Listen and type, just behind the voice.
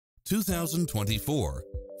2024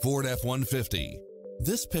 Ford F-150.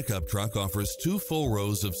 This pickup truck offers 2 full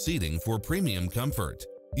rows of seating for premium comfort.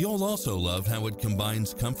 You'll also love how it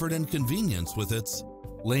combines comfort and convenience with its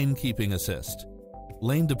lane keeping assist,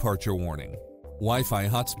 lane departure warning, Wi-Fi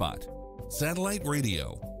hotspot, satellite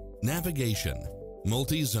radio, navigation,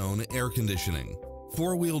 multi-zone air conditioning,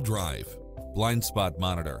 4-wheel drive, blind spot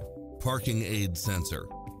monitor, parking aid sensor,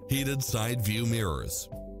 heated side view mirrors,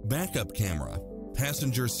 backup camera,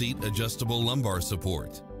 passenger seat adjustable lumbar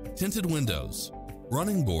support, tinted windows,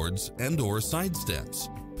 running boards and/or side steps,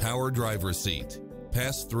 power driver seat,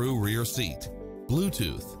 pass-through rear seat,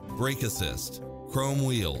 Bluetooth, brake assist, chrome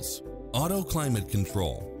wheels, auto climate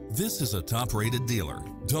control. This is a top-rated dealer.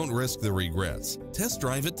 Don't risk the regrets. Test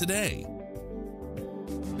drive it today.